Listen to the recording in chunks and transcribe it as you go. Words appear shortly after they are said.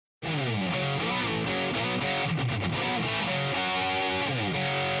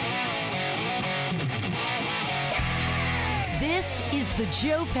This is the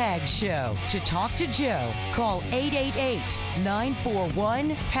Joe Pags Show. To talk to Joe, call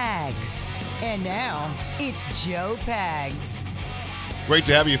 888-941-PAGS. And now, it's Joe Pags. Great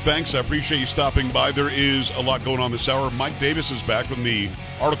to have you. Thanks. I appreciate you stopping by. There is a lot going on this hour. Mike Davis is back from the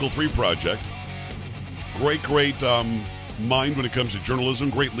Article 3 Project. Great mind when it comes to journalism.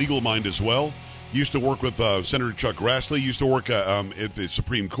 Great legal mind as well. Used to work with Senator Chuck Grassley. Used to work at the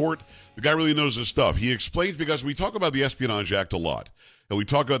Supreme Court. The guy really knows his stuff. He explains, because we talk about the Espionage Act a lot. And we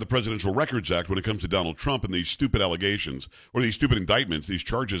talk about the Presidential Records Act when it comes to Donald Trump and these stupid allegations or these stupid indictments, these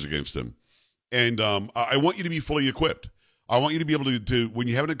charges against him. And I want you to be fully equipped. I want you to be able to, when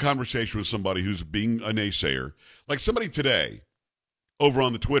you're having a conversation with somebody who's being a naysayer, like somebody today over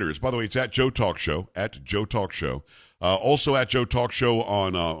on the Twitters. By the way, it's at Joe Talk Show, also at Joe Talk Show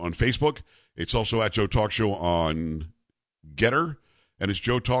on Facebook. It's also at Joe Talk Show on Getter, and it's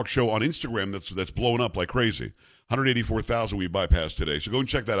Joe Talk Show on Instagram that's blowing up like crazy. 184,000 we bypassed today. So go and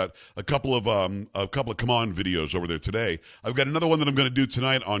check that out. A couple of Come On videos over there today. I've got another one that I'm going to do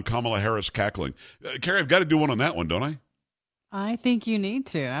tonight on Kamala Harris cackling. Carrie, I've got to do one on that one, don't I? I think you need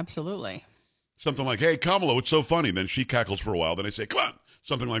to, absolutely. Something like, hey, Kamala, what's so funny? Then she cackles for a while. Then I say, come on.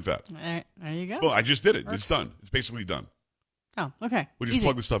 Something like that. There you go. Well, I just did it. Works. It's done. It's basically done. Oh, okay. We'll just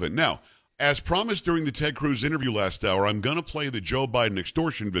plug the stuff in. Now, as promised during the Ted Cruz interview last hour, I'm going to play the Joe Biden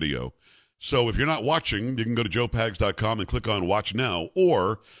extortion video. So if you're not watching, you can go to joepags.com and click on Watch Now,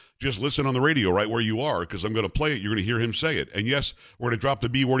 or just listen on the radio right where you are, because I'm going to play it. You're going to hear him say it. And yes, we're going to drop the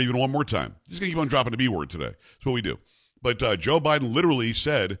B word even one more time. Just going to keep on dropping the B word today. That's what we do. But Joe Biden literally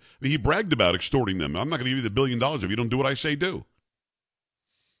said, he bragged about extorting them. I'm not going to give you the $1 billion if you don't do what I say do.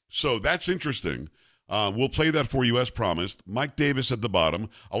 So that's interesting. We'll play that for you as promised. Mike Davis at the bottom.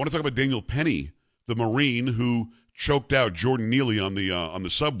 I want to talk about Daniel Penny, the Marine who choked out Jordan Neely on the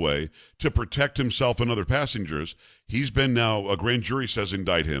subway to protect himself and other passengers. He's been now, a grand jury says,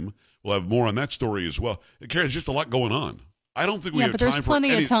 indict him. We'll have more on that story as well. There's just a lot going on. I don't think we have time for but there's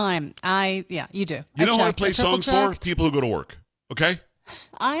plenty of time. You do. You know who I play songs for? People who go to work. Okay?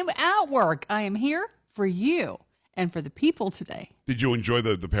 I'm at work. I am here for you and for the people today. Did you enjoy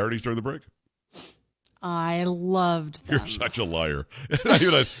the parodies during the break? I loved them. You're such a liar. Not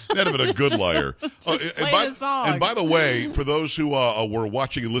even a good liar. And by the way, for those who were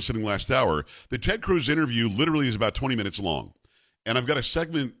watching and listening last hour, the Ted Cruz interview literally is about 20 minutes long. And I've got a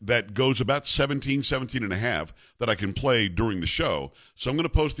segment that goes about 17 and a half that I can play during the show. So I'm going to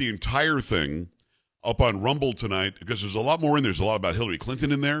post the entire thing up on Rumble tonight, because there's a lot more in there. There's a lot about Hillary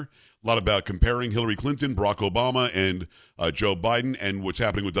Clinton in there, a lot about comparing Hillary Clinton, Barack Obama, and Joe Biden, and what's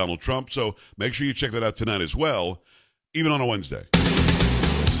happening with Donald Trump. So make sure you check that out tonight as well, even on a Wednesday. There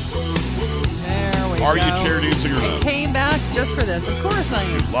we go. Are you chair dancing or not? I came back just for this. Of course I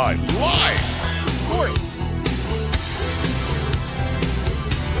am. You lied. Of course.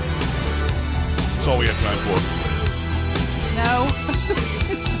 That's all we have time for. No.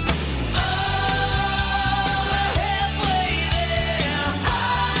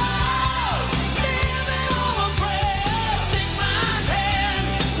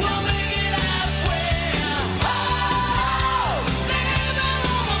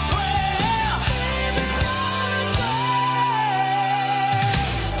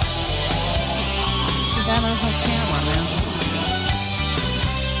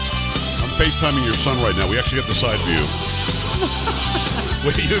 FaceTiming your son right now. We actually got the side view.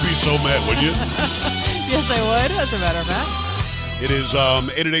 You'd be so mad, wouldn't you? Yes, I would, as a matter of fact. It is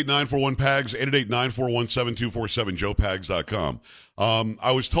 888-941-PAGS, 888-941-7247, joepags.com.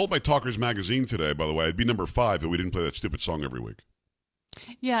 I was told by Talkers Magazine today, by the way, I'd be number 5 if we didn't play that stupid song every week.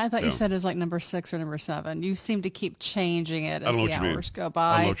 Yeah, I thought you said it was like number 6 or number 7. You seem to keep changing it as the hours go by.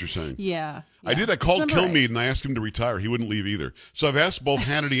 I don't know what you're saying. Yeah. I did. I called Kilmeade and I asked him to retire. He wouldn't leave either. So I've asked both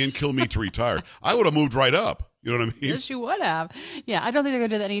Hannity and Kilmeade to retire. I would have moved right up. You know what I mean? Yes, you would have. Yeah, I don't think they're going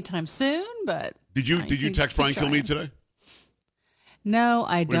to do that anytime soon, but... Did you text Brian Kilmeade today? No,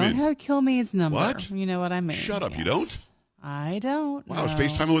 I don't have Kilmeade's number. What? You know what I mean. Shut up. Yes. You don't? I don't. Wow, I was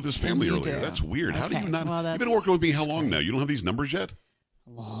FaceTiming with his family earlier. That's weird. How do you not... You've been working with me how long now? You don't have these numbers yet?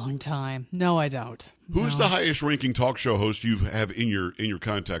 A long time. No, I don't. Who's the highest ranking talk show host you have in your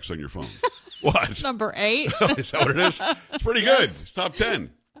contacts on your phone? What? Number 8. Is that what it is? It's pretty good. It's top 10.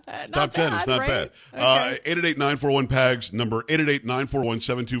 Top 10. It's not bad. Okay. 888-941-PAGS, number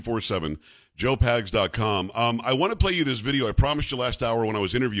 888-941-7247, joepags.com. I want to play you this video. I promised you last hour when I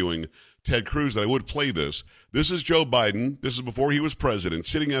was interviewing Ted Cruz that I would play this. This is Joe Biden. This is before he was president,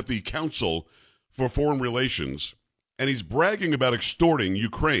 sitting at the Council for Foreign Relations, and he's bragging about extorting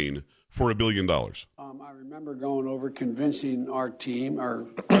Ukraine for $1 billion. I remember going over convincing our team, or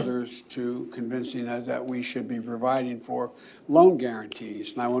others too, convincing us that we should be providing for loan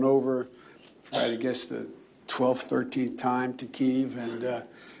guarantees. And I went over for, I guess, the 12th, 13th time to Kyiv,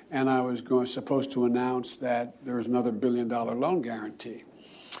 and I was supposed to announce that there was another $1 billion loan guarantee.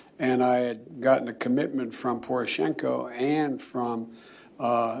 And I had gotten a commitment from Poroshenko and from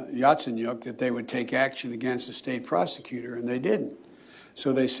Yatsenyuk that they would take action against the state prosecutor, and they didn't.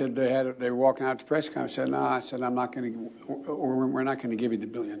 So they said they were walking out to press conference. I said, no, I said, we're not going to give you the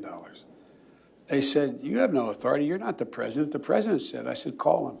 $1 billion. They said, you have no authority. You're not the president. The president said. I said,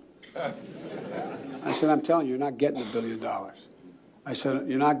 call him. I said, I'm telling you, you're not getting the $1 billion. I said,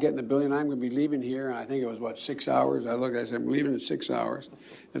 you're not getting the $1 billion. I'm going to be leaving here. And I think it was, 6 hours? I looked, I said, I'm leaving in 6 hours.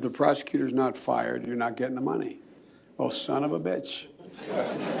 If the prosecutor's not fired, you're not getting the money. Well, son of a bitch.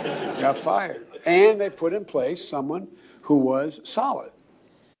 Got fired. And they put in place someone who was solid.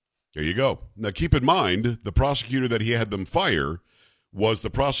 There you go. Now, keep in mind, the prosecutor that he had them fire was the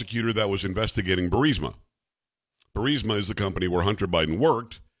prosecutor that was investigating Burisma. Burisma is the company where Hunter Biden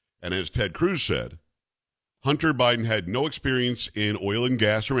worked, and as Ted Cruz said, Hunter Biden had no experience in oil and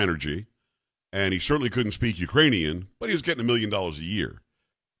gas or energy, and he certainly couldn't speak Ukrainian, but he was getting $1 million a year,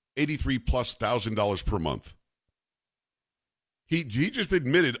 $83,000+ per month. He just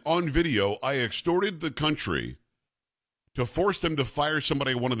admitted on video, I extorted the country to force them to fire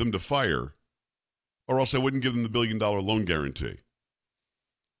somebody I wanted them to fire, or else I wouldn't give them the $1 billion loan guarantee.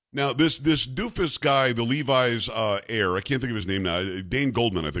 Now, this doofus guy, the Levi's heir, I can't think of his name now, Dane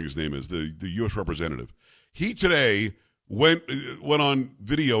Goldman, I think his name is, the U.S. representative. He today went on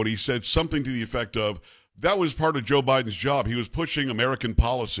video and he said something to the effect of, that was part of Joe Biden's job. He was pushing American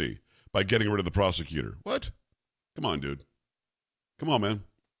policy by getting rid of the prosecutor. What? Come on, dude. Come on, man.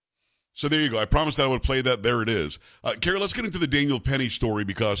 So there you go. I promised that I would play that. There it is. Carrie, let's get into the Daniel Penny story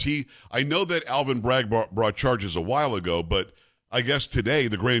because I know that Alvin Bragg brought charges a while ago, but I guess today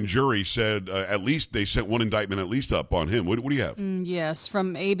the grand jury said at least they sent one indictment at least up on him. What do you have? Yes,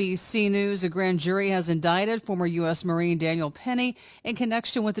 from ABC News, a grand jury has indicted former U.S. Marine Daniel Penny in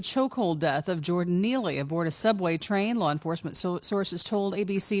connection with the chokehold death of Jordan Neely aboard a subway train. Law enforcement sources told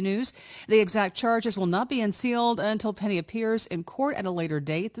ABC News the exact charges will not be unsealed until Penny appears in court at a later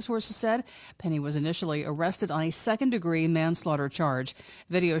date, the sources said. Penny was initially arrested on a second-degree manslaughter charge.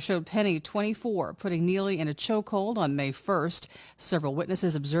 Video showed Penny, 24, putting Neely in a chokehold on May 1st. Several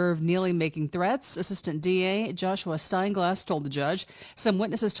witnesses observed Neely making threats. Assistant DA Joshua Steinglass told the judge. Some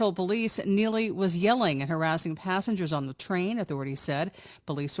witnesses told police Neely was yelling and harassing passengers on the train, authorities said.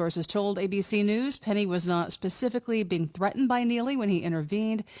 Police sources told ABC News Penny was not specifically being threatened by Neely when he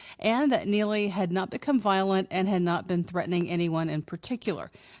intervened, and that Neely had not become violent and had not been threatening anyone in particular.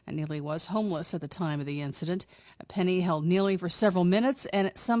 And Neely was homeless at the time of the incident. Penny held Neely for several minutes, and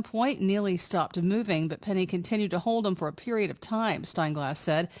at some point Neely stopped moving, but Penny continued to hold him for a period of time, Steinglass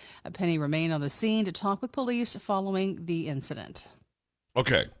said. Penny remained on the scene to talk with police following the incident.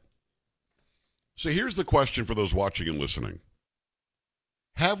 Okay. So here's the question for those watching and listening.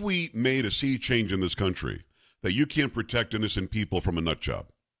 Have we made a sea change in this country that you can't protect innocent people from a nut job?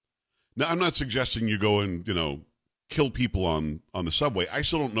 Now, I'm not suggesting you go and, kill people on the subway. I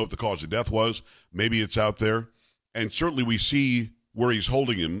still don't know what the cause of death was. Maybe it's out there. And certainly we see where he's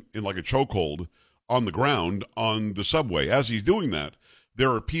holding him in like a chokehold on the ground on the subway. As he's doing that,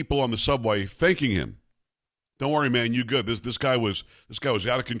 there are people on the subway thanking him. Don't worry, man, you good. This guy was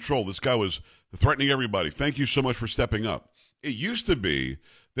out of control. This guy was threatening everybody. Thank you so much for stepping up. It used to be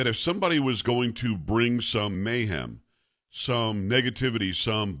that if somebody was going to bring some mayhem, some negativity,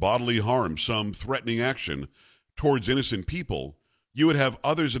 some bodily harm, some threatening action towards innocent people, you would have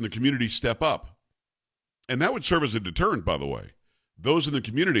others in the community step up. And that would serve as a deterrent, by the way. Those in the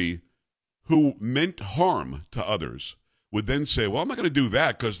community who meant harm to others would then say, well, I'm not going to do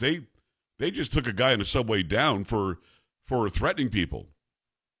that because they just took a guy in a subway down for threatening people.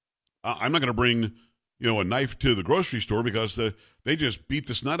 I'm not going to bring, a knife to the grocery store because they just beat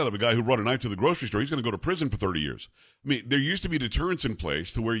the snot out of a guy who brought a knife to the grocery store. He's going to go to prison for 30 years. I mean, there used to be deterrence in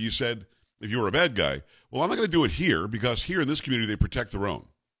place to where you said, if you were a bad guy, well, I'm not going to do it here because here in this community, they protect their own.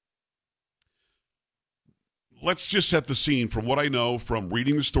 Let's just set the scene from what I know from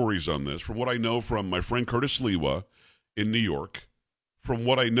reading the stories on this, from what I know from my friend Curtis Sliwa in New York, from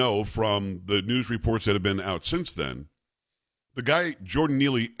what I know from the news reports that have been out since then. The guy, Jordan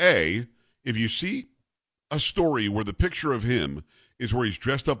Neely, if you see a story where the picture of him is where he's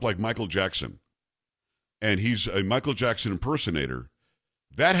dressed up like Michael Jackson, and he's a Michael Jackson impersonator,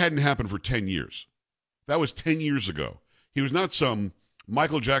 that hadn't happened for 10 years. That was 10 years ago. He was not some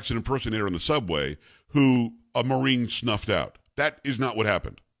Michael Jackson impersonator on the subway who a Marine snuffed out. That is not what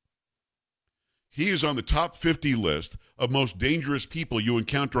happened. He is on the top 50 list of most dangerous people you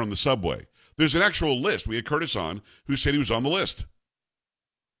encounter on the subway. There's an actual list. We had Curtis on who said he was on the list.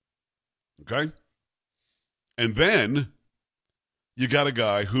 Okay? And then you got a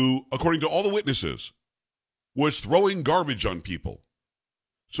guy who, according to all the witnesses, was throwing garbage on people.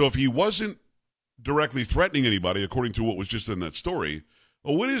 So if he wasn't directly threatening anybody, according to what was just in that story,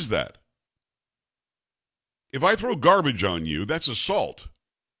 well, what is that? If I throw garbage on you, that's assault.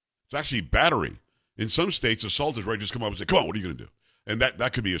 It's actually battery. In some states, assault is right, just come up and say, come on, what are you going to do? And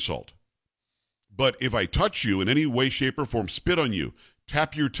that could be assault. But if I touch you in any way, shape, or form, spit on you,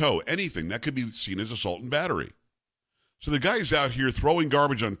 tap your toe, anything, that could be seen as assault and battery. So the guy's out here throwing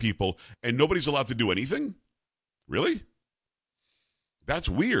garbage on people, and nobody's allowed to do anything? Really? That's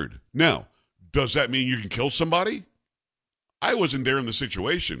weird. Now, does that mean you can kill somebody? I wasn't there in the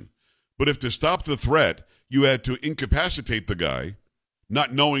situation. But if to stop the threat, you had to incapacitate the guy,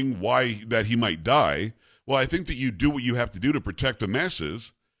 not knowing why that he might die, well, I think that you do what you have to do to protect the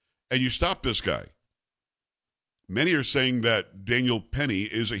masses, and you stop this guy. Many are saying that Daniel Penny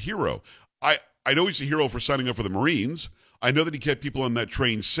is a hero. I know he's a hero for signing up for the Marines. I know that he kept people on that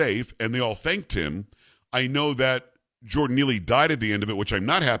train safe, and they all thanked him. I know that Jordan Neely died at the end of it, which I'm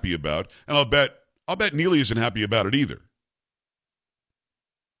not happy about, and I'll bet Neely isn't happy about it either.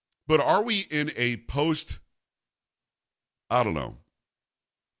 But are we in a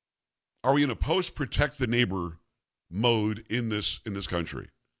are we in a post-protect the neighbor mode in this country?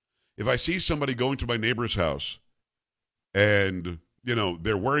 If I see somebody going to my neighbor's house and,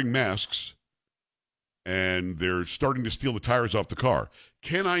 they're wearing masks and they're starting to steal the tires off the car,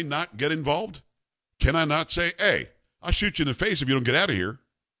 can I not get involved? Can I not say, hey, I'll shoot you in the face if you don't get out of here?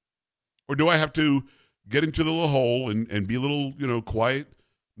 Or do I have to get into the little hole and be a little, quiet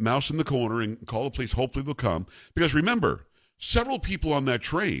mouse in the corner and call the police? Hopefully they'll come. Because remember, several people on that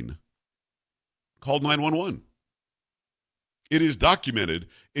train called 911. It is documented.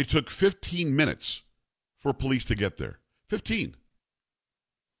 It took 15 minutes for police to get there. 15.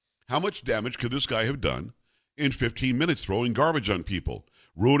 How much damage could this guy have done in 15 minutes throwing garbage on people,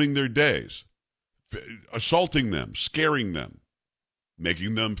 ruining their days, assaulting them, scaring them,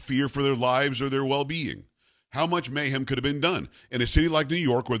 making them fear for their lives or their well-being? How much mayhem could have been done in a city like New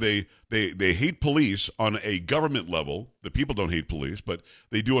York where they hate police on a government level? The people don't hate police, but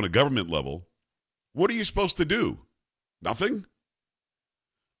they do on a government level. What are you supposed to do? Nothing?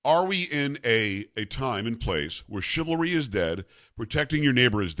 Are we in a time and place where chivalry is dead, protecting your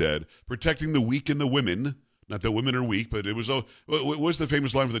neighbor is dead, protecting the weak and the women? Not that women are weak, but it was the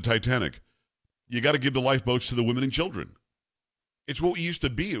famous line for the Titanic. You got to give the lifeboats to the women and children. It's what we used to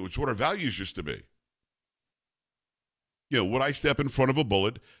be. It's what our values used to be. Would I step in front of a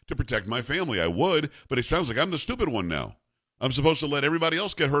bullet to protect my family? I would, but it sounds like I'm the stupid one now. I'm supposed to let everybody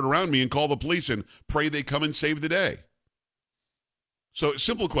else get hurt around me and call the police and pray they come and save the day. So,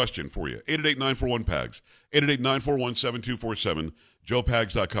 simple question for you. 888-941-PAGS. 888-941-7247.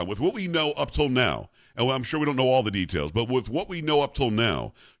 JoePags.com. With what we know up till now, and I'm sure we don't know all the details, but with what we know up till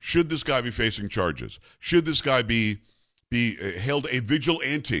now, should this guy be facing charges? Should this guy be hailed a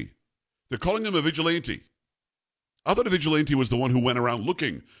vigilante? They're calling him a vigilante. I thought a vigilante was the one who went around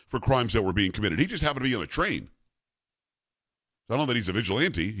looking for crimes that were being committed. He just happened to be on a train. I don't know that he's a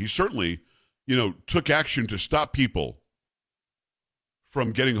vigilante. He certainly, took action to stop people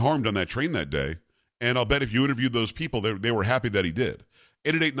from getting harmed on that train that day. And I'll bet if you interviewed those people, they were happy that he did.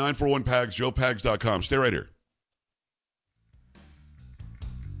 888-941-PAGS, JoePags.com. Stay right here.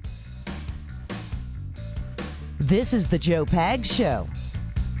 This is the Joe Pags Show.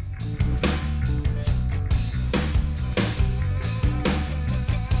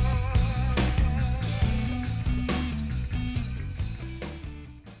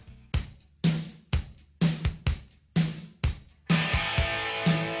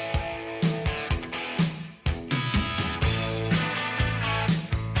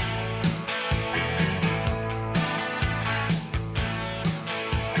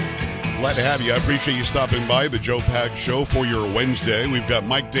 Glad to have you. I appreciate you stopping by the Joe Pags Show for your Wednesday. We've got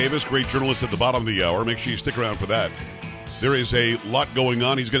Mike Davis, great journalist, at the bottom of the hour. Make sure you stick around for that. There is a lot going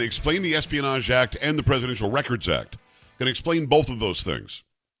on. He's going to explain the Espionage Act and the Presidential Records Act. Going to explain both of those things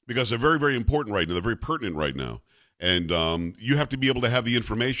because they're very, very important right now. They're very pertinent right now. And you have to be able to have the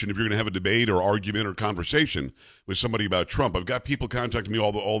information if you're going to have a debate or argument or conversation with somebody about Trump. I've got people contacting me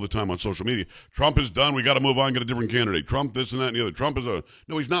all the time on social media. Trump is done. We got to move on, get a different candidate. Trump this and that and the other. Trump is a...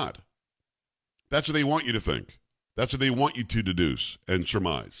 No, he's not. That's what they want you to think. That's what they want you to deduce and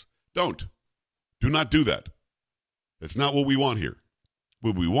surmise. Don't. Do not do that. That's not what we want here.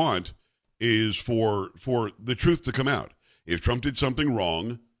 What we want is for the truth to come out. If Trump did something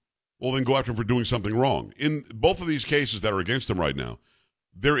wrong, well, then go after him for doing something wrong. In both of these cases that are against him right now,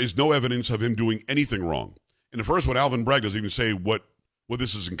 there is no evidence of him doing anything wrong. In the first one, Alvin Bragg doesn't even say what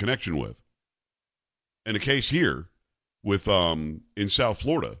this is in connection with. In a case here with in South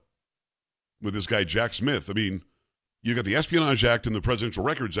Florida with this guy Jack Smith, I mean, you got the Espionage Act and the Presidential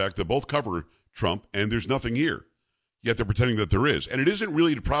Records Act that both cover Trump, and there's nothing here. Yet they're pretending that there is. And it isn't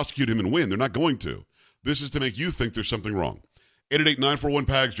really to prosecute him and win. They're not going to. This is to make you think there's something wrong.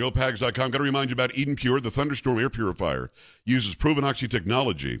 888-941-PAGS, joepags.com. Got to remind you about Eden Pure, the Thunderstorm air purifier. Uses proven oxy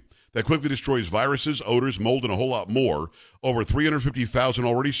technology that quickly destroys viruses, odors, mold, and a whole lot more. Over 350,000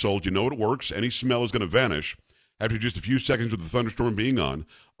 already sold. You know it works. Any smell is going to vanish after just a few seconds with the Thunderstorm being on.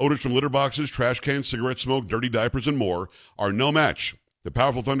 Odors from litter boxes, trash cans, cigarette smoke, dirty diapers, and more are no match. The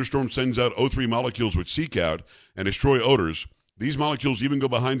powerful Thunderstorm sends out O3 molecules which seek out and destroy odors. These molecules even go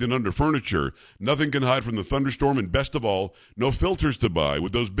behind and under furniture. Nothing can hide from the Thunderstorm, and best of all, no filters to buy.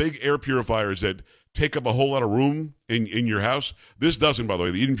 With those big air purifiers that take up a whole lot of room in your house. This doesn't, by the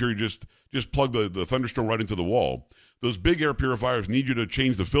way. The Eden Pure, just plug the Thunderstorm right into the wall. Those big air purifiers need you to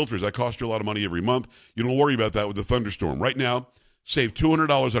change the filters. That costs you a lot of money every month. You don't worry about that with the Thunderstorm. Right now, save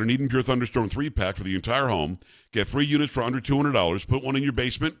 $200 on an Eden Pure Thunderstorm 3-pack for the entire home. Get 3 units for under $200. Put one in your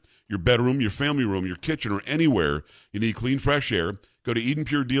basement, your bedroom, your family room, your kitchen, or anywhere you need clean, fresh air. Go to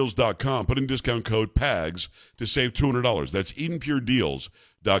EdenPureDeals.com. Put in discount code PAGS to save $200. That's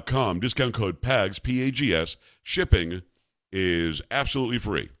EdenPureDeals.com. Discount code PAGS, P-A-G-S. Shipping is absolutely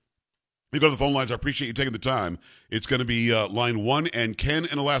free. You go to the phone lines. I appreciate you taking the time. It's going to be line 1 and Ken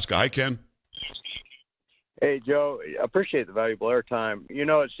in Alaska. Hi, Ken. Hey, Joe, I appreciate the valuable airtime. You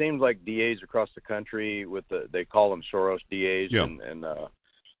know, it seems like DAs across the country, they call them Soros DAs, yeah. and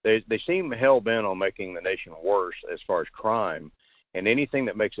they seem hell-bent on making the nation worse as far as crime, and anything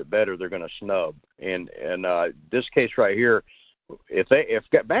that makes it better, they're going to snub. And this case right here,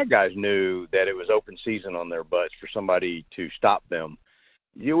 if bad guys knew that it was open season on their butts for somebody to stop them,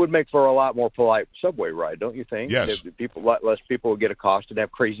 you would make for a lot more polite subway ride, don't you think? Yes. Less people would get accosted, have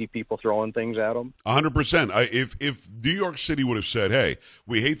crazy people throwing things at them. 100%. If New York City would have said, "Hey,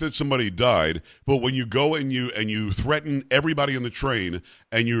 we hate that somebody died, but when you go and you threaten everybody on the train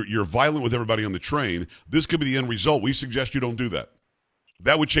and you're violent with everybody on the train, this could be the end result. We suggest you don't do that."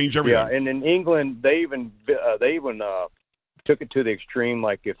 That would change everything. Yeah, and in England, they even took it to the extreme.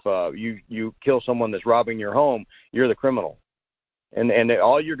 Like if you kill someone that's robbing your home, you're the criminal. And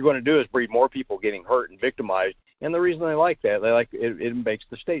all you're going to do is breed more people getting hurt and victimized. And the reason they like that, it makes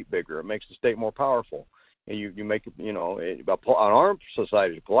the state bigger. It makes the state more powerful. And you make it, an armed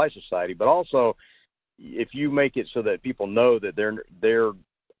society is a polite society, but also if you make it so that people know that they're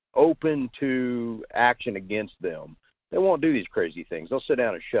open to action against them, they won't do these crazy things. They'll sit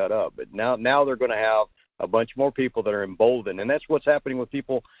down and shut up. But now they're going to have a bunch more people that are emboldened, and that's what's happening with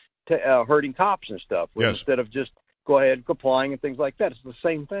people hurting cops and stuff. Yes. Instead of just go ahead complying and things like that. It's the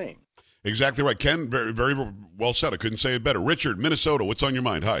same thing. Exactly right. Ken, very, very well said. I couldn't say it better. Richard, Minnesota, what's on your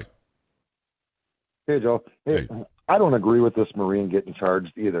mind? Hi. Hey, Joe. Hey. I don't agree with this Marine getting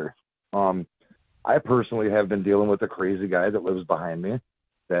charged either. I personally have been dealing with a crazy guy that lives behind me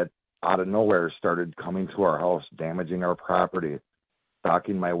that out of nowhere started coming to our house, damaging our property,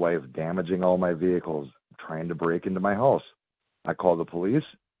 stalking my wife, damaging all my vehicles, trying to break into my house. I called the police.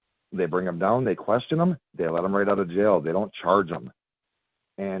 They bring him down. They question him. They let him right out of jail. They don't charge him.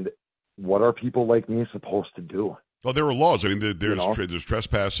 And what are people like me supposed to do? Well, there are laws. I mean, there's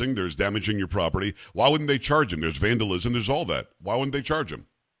trespassing. There's damaging your property. Why wouldn't they charge him? There's vandalism. There's all that. Why wouldn't they charge him?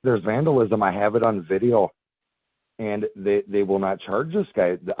 There's vandalism. I have it on video. And they will not charge this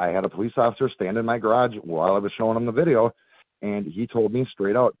guy. I had a police officer stand in my garage while I was showing him the video, and he told me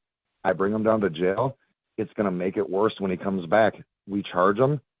straight out, I bring him down to jail. It's going to make it worse when he comes back. We charge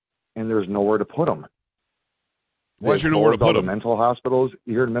him, and there's nowhere to put him. Why is there nowhere to put him? Mental hospitals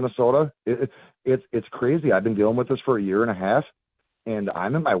here in Minnesota. It's crazy. I've been dealing with this for a year and a half, and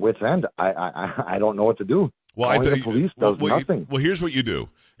I'm at my wit's end. I don't know what to do. Well, the police does nothing. Well, here's what you do.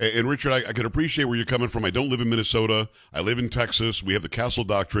 And Richard, I can appreciate where you're coming from. I don't live in Minnesota. I live in Texas. We have the castle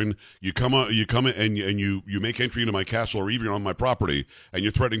doctrine. You come in and you make entry into my castle or even on my property, and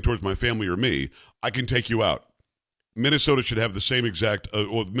you're threatening towards my family or me. I can take you out. Minnesota should have the same exact,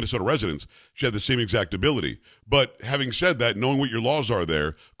 or Minnesota residents should have the same exact ability. But having said that, knowing what your laws are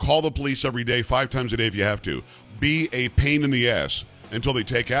there, call the police every day, 5 times a day if you have to. Be a pain in the ass until they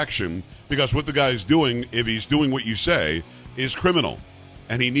take action, because what the guy is doing, if he's doing what you say, is criminal.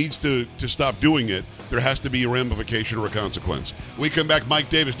 And he needs to stop doing it. There has to be a ramification or a consequence. When we come back, Mike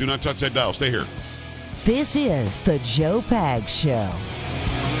Davis, do not touch that dial. Stay here. This is the Joe Pags Show.